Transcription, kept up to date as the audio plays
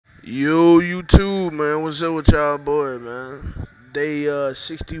Yo, you too, man. What's up with y'all, boy, man? Day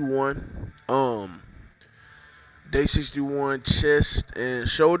 61. Day 61, chest and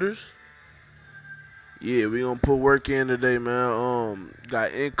shoulders. Yeah, we gonna put work in today, man.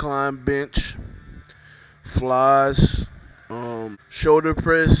 Got incline bench, flies, shoulder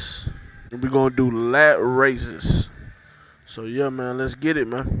press, and we gonna do lat raises. So yeah, man, let's get it,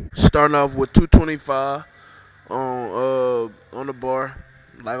 man. Starting off with 225 on the bar,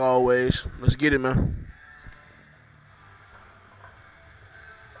 like always. Let's get it, man.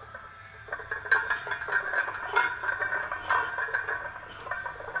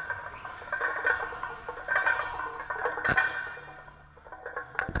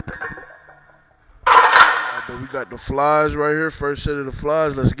 But we got the flies right here. First set of the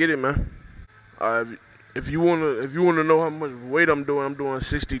flies. Let's get it, man. If you wanna know how much weight I'm doing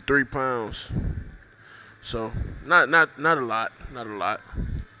 63 pounds. So not a lot, not a lot.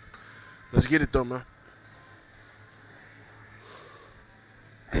 Let's get it though, man.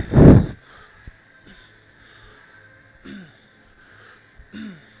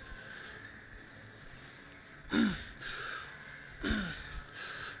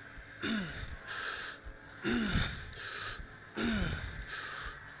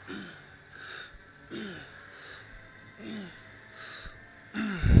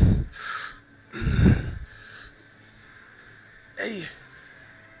 Hey.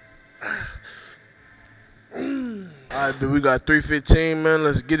 All right, but we got 315, man.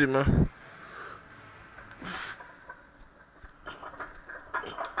 Let's get it, man.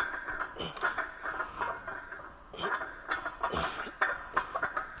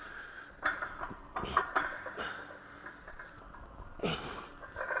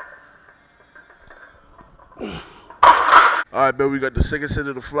 All right, but we got the second set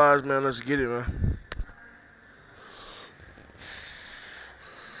of the flies, man. Let's get it, man.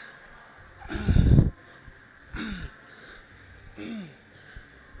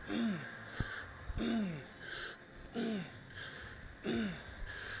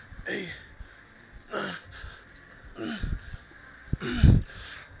 Hey.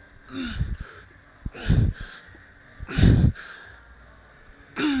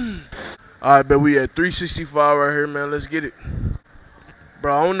 All right, but we at 365 right here, man. Let's get it.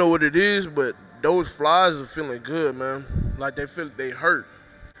 Bro, I don't know what it is, but those flies are feeling good, man. Like they hurt.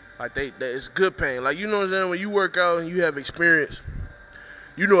 Like they it's good pain. Like, you know what I'm saying? When you work out and you have experience,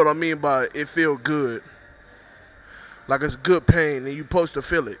 you know what I mean by it feel good. Like it's good pain and you supposed to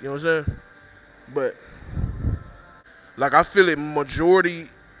feel it. You know what I'm saying? But like I feel it majority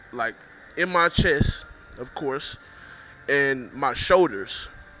like in my chest, of course, and my shoulders.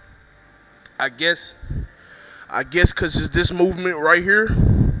 I guess cause it's this movement right here,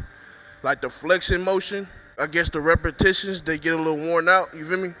 like the flexing motion. I guess the repetitions they get a little worn out. You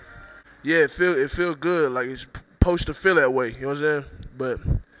feel me? Yeah, it feel good. Like it's supposed to feel that way. You know what I'm saying? But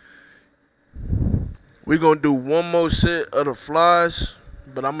we gonna do one more set of the flies,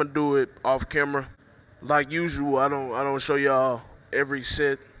 but I'm gonna do it off camera. Like usual, I don't show y'all every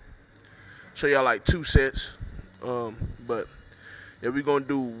set. Show y'all like two sets. But yeah, we gonna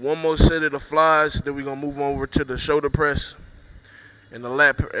do one more set of the flies, then we gonna move over to the shoulder press and the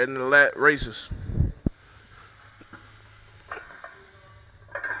lat raises.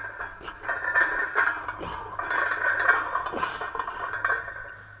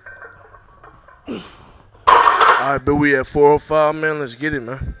 All right, but we at 405, man. Let's get it,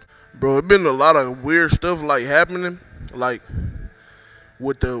 man. Bro, it been a lot of weird stuff like happening, like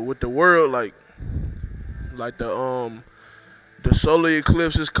with the world, like the solar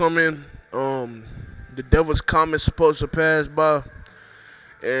eclipse is coming. The devil's comet's supposed to pass by,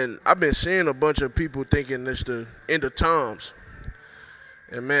 and I've been seeing a bunch of people thinking it's the end of times.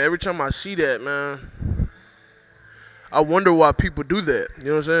 And man, every time I see that, man, I wonder why people do that. You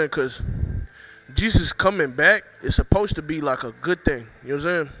know what I'm saying? Cause Jesus coming back is supposed to be like a good thing. You know what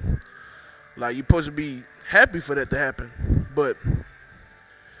I'm saying? Like you're supposed to be happy for that to happen. But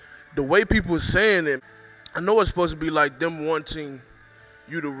the way people are saying it, I know it's supposed to be like them wanting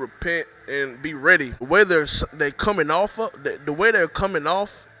you to repent and be ready. The way they coming off of, the way they're coming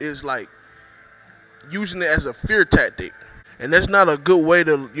off is like using it as a fear tactic, and that's not a good way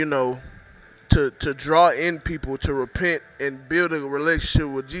to to draw in people to repent and build a relationship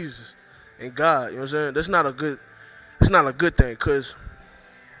with Jesus and God. You know what I'm saying? That's not a good. It's not a good thing, cause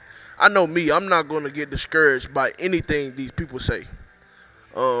I know me. I'm not gonna get discouraged by anything these people say.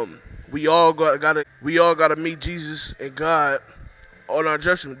 We all gotta meet Jesus and God on our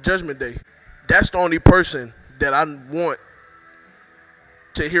judgment day. That's the only person that I want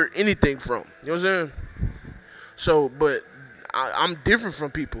to hear anything from. You know what I'm saying? So, but I'm different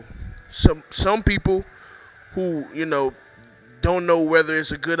from people. Some people who, don't know whether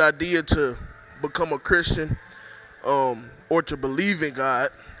it's a good idea to become a Christian, or to believe in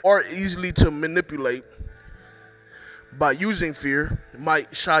God, or easily to manipulate by using fear,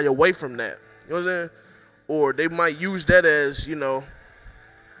 might shy away from that. You know what I'm saying? Or they might use that as,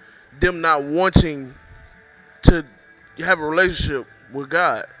 them not wanting to have a relationship with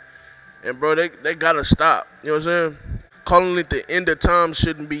God. And bro, they gotta stop. You know what I'm saying? Calling it the end of time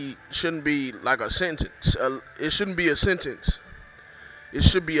shouldn't be like a sentence. It shouldn't be a sentence. It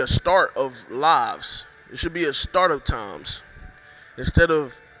should be a start of lives. It should be a start of times instead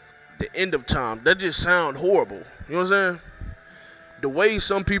of the end of time. That just sound horrible. You know what I'm saying? The way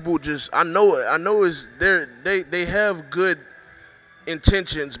some people I know is they have good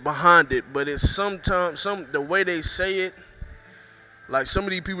intentions behind it, but it's sometimes the way they say it, like some of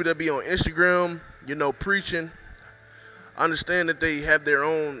these people that be on Instagram, preaching. I understand that they have their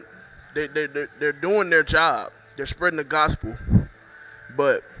own, they're doing their job. They're spreading the gospel,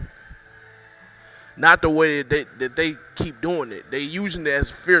 but not the way that they keep doing it. They using it as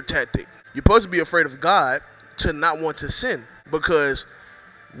a fear tactic. You're supposed to be afraid of God to not want to sin, because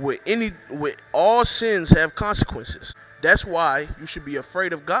with all sins have consequences. That's why you should be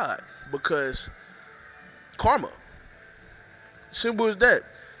afraid of God, because karma. Simple as that.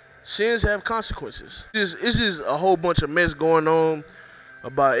 Sins have consequences. It's just a whole bunch of mess going on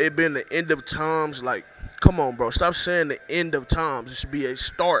about it being the end of times. Like, come on, bro. Stop saying the end of times. It should be a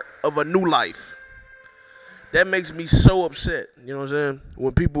start of a new life. That makes me so upset. You know what I'm saying?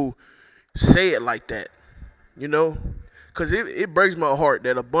 When people say it like that. Because it breaks my heart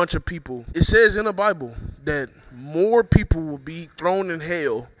that a bunch of people, it says in the Bible that more people will be thrown in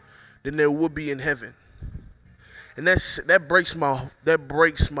hell than there will be in heaven. And that breaks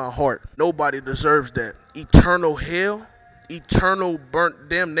my heart. Nobody deserves that. Eternal hell, eternal burnt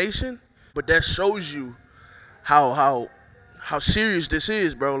damnation. But that shows you how serious this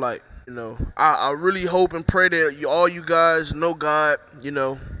is, bro. Like, I really hope and pray that all you guys know God.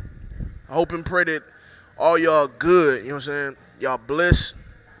 I hope and pray that all y'all good. You know what I'm saying? Y'all blessed.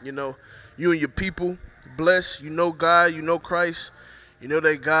 You and your people blessed. God. Christ.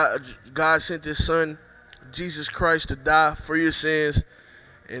 That God sent His Son, Jesus Christ, to die for your sins,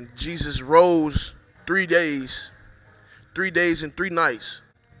 and Jesus rose 3 days and 3 nights.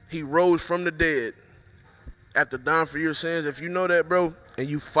 He rose from the dead after dying for your sins. If you know that, bro, and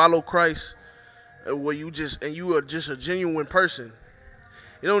you follow Christ, you are just a genuine person.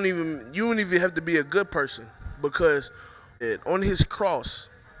 You don't even have to be a good person, because on His cross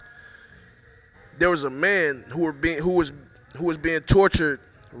there was a man who was being tortured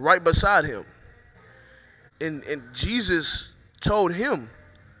right beside Him. And Jesus told him,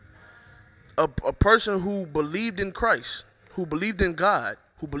 a person who believed in Christ, who believed in God,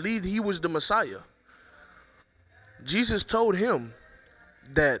 who believed He was the Messiah, Jesus told him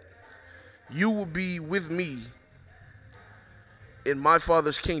that you will be with me in my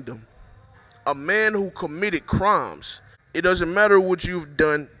Father's kingdom. A man who committed crimes. It doesn't matter what you've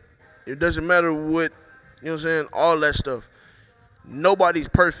done. It doesn't matter what, all that stuff. Nobody's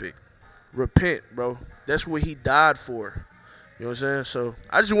perfect. Repent, bro. That's what He died for. You know what I'm saying? So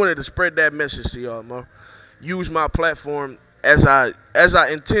I just wanted to spread that message to y'all, man. Use my platform as I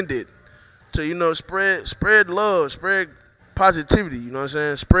intended to, spread love, spread positivity. You know what I'm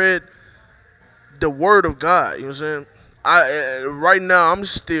saying? Spread the word of God. You know what I'm saying? Right now I'm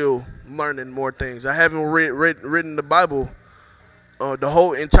still learning more things. I haven't written the Bible, the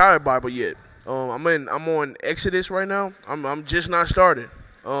whole entire Bible yet. I'm on Exodus right now. I'm just not started.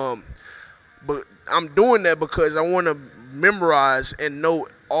 But I'm doing that because I want to memorize and know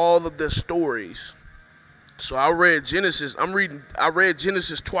all of the stories. So I read Genesis. I read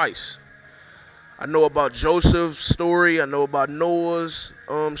Genesis twice. I know about Joseph's story. I know about Noah's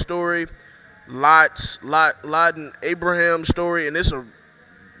story, Lot and Abraham's story, and they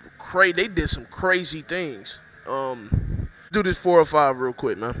did some crazy things. Do this 4 or 5 real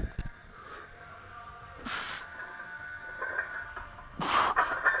quick, man.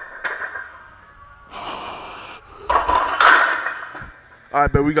 All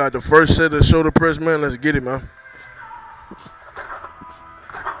right, but we got the first set of shoulder press, man. Let's get it, man.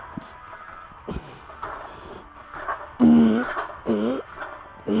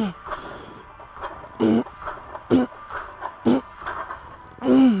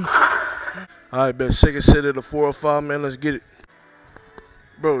 All right, bet. Second set of the 4 or 5, man. Let's get it.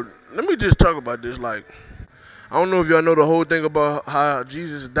 Bro, let me just talk about this. Like, I don't know if y'all know the whole thing about how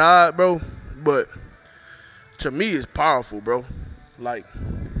Jesus died, bro, but to me, it's powerful, bro. Like,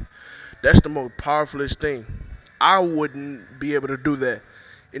 that's the most powerfulest thing I wouldn't be able to do that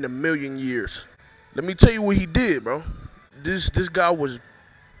in a million years. Let me tell you what he did, bro. This guy was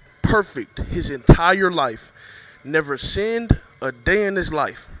perfect his entire life. Never sinned a day in his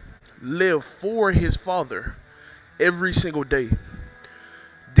life. Lived for his father every single day.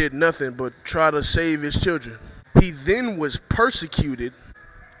 Did nothing but try to save his children. He then was persecuted,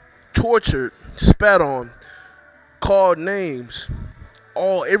 tortured, spat on, called names,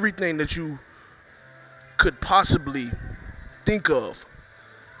 everything that you could possibly think of,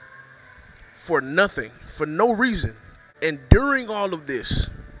 for nothing, for no reason. And during all of this,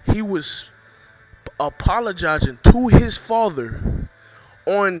 he was apologizing to his father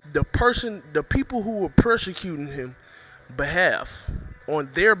on the people who were persecuting him on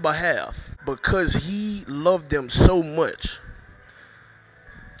their behalf, because he loved them so much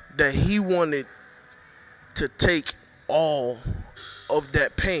that he wanted to take all of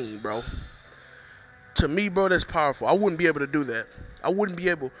that pain, bro. To me, bro, that's powerful. I wouldn't be able to do that. I wouldn't be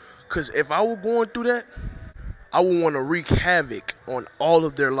able, because if I were going through that, I would want to wreak havoc on all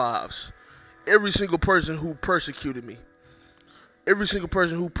of their lives. Every single person who persecuted me, every single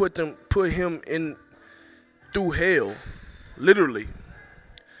person who put him in through hell, literally.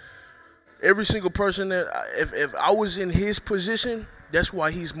 Every single person that, if I was in his position, that's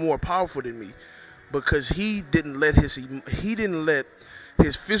why he's more powerful than me, because he didn't let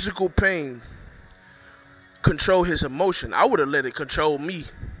his physical pain control his emotion. I would have let it control me.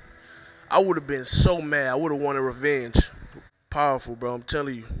 I would have been so mad. I would have wanted revenge. Powerful, bro. I'm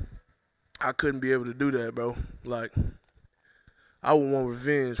telling you. I couldn't be able to do that, bro. Like, I would want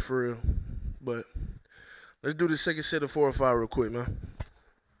revenge for real. But let's do the second set of 4 or 5 real quick, man.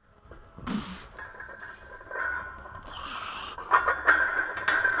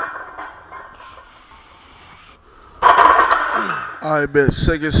 Alright, bet.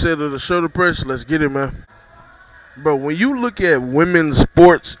 Second set of the shoulder press. Let's get it, man. Bro, when you look at women's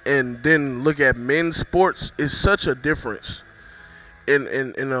sports and then look at men's sports, it's such a difference in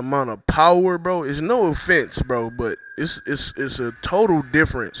the amount of power, bro. It's no offense, bro, but it's a total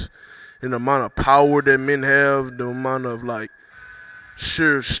difference in the amount of power that men have, the amount of, like,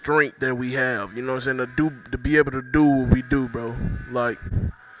 sheer strength that we have. You know what I'm saying? To be able to do what we do, bro. Like,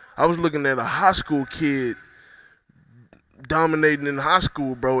 I was looking at a high school kid dominating in high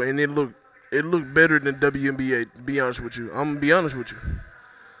school, bro, and it looked better than WNBA, to be honest with you. I'm gonna be honest with you.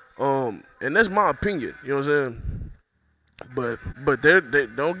 And that's my opinion, you know what I'm saying? But they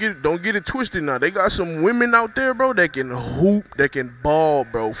don't get it twisted now. They got some women out there, bro, that can hoop, that can ball,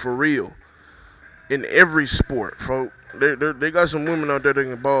 bro, for real. In every sport, bro. They got some women out there that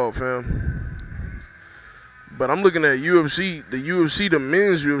can ball, fam. But I'm looking at UFC, the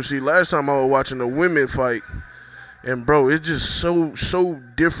men's UFC. Last time I was watching the women fight, and bro, it's just so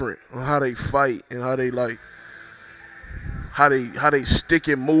different on how they fight and how they, like, how they stick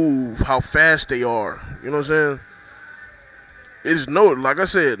and move, how fast they are. You know what I'm saying? It's like I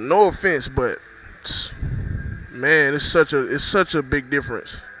said, no offense, but man, it's such a big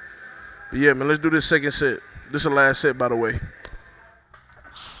difference. But yeah, man, let's do this second set. This is the last set, by the way.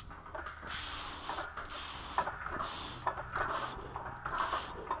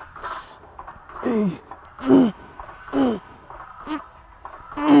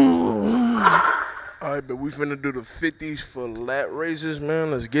 Alright, but we finna do the 50s for lat raises,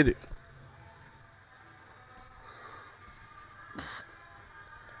 man. Let's get it.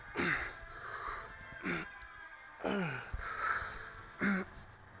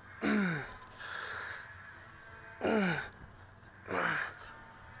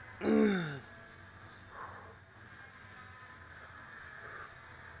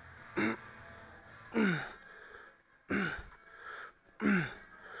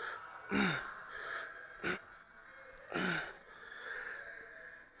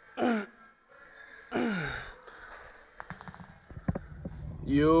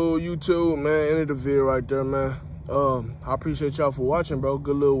 Yo, YouTube, man, ended the video right there, man. I appreciate y'all for watching, bro.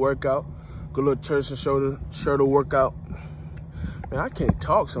 Good little workout. Good little chest and shoulder workout. Man, I can't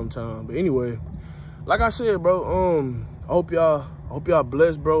talk sometimes. But anyway, like I said, bro, I hope y'all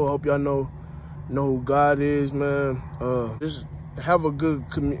blessed, bro. I hope y'all know who God is, man. Just have a good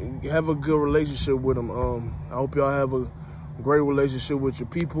relationship with him. I hope y'all have a great relationship with your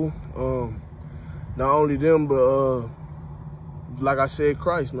people. Not only them, but like I said,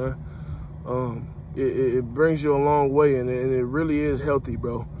 Christ, man. It brings you a long way, and it really is healthy,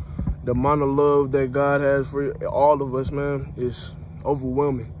 bro. The amount of love that God has for all of us, man, is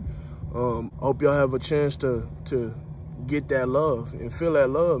overwhelming. I hope y'all have a chance to get that love and feel that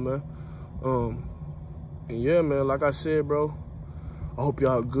love, man. And yeah, man, like I said, bro, I hope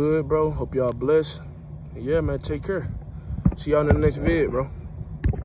y'all good, bro. Hope y'all blessed. Yeah, man, take care. See y'all in the next vid, bro.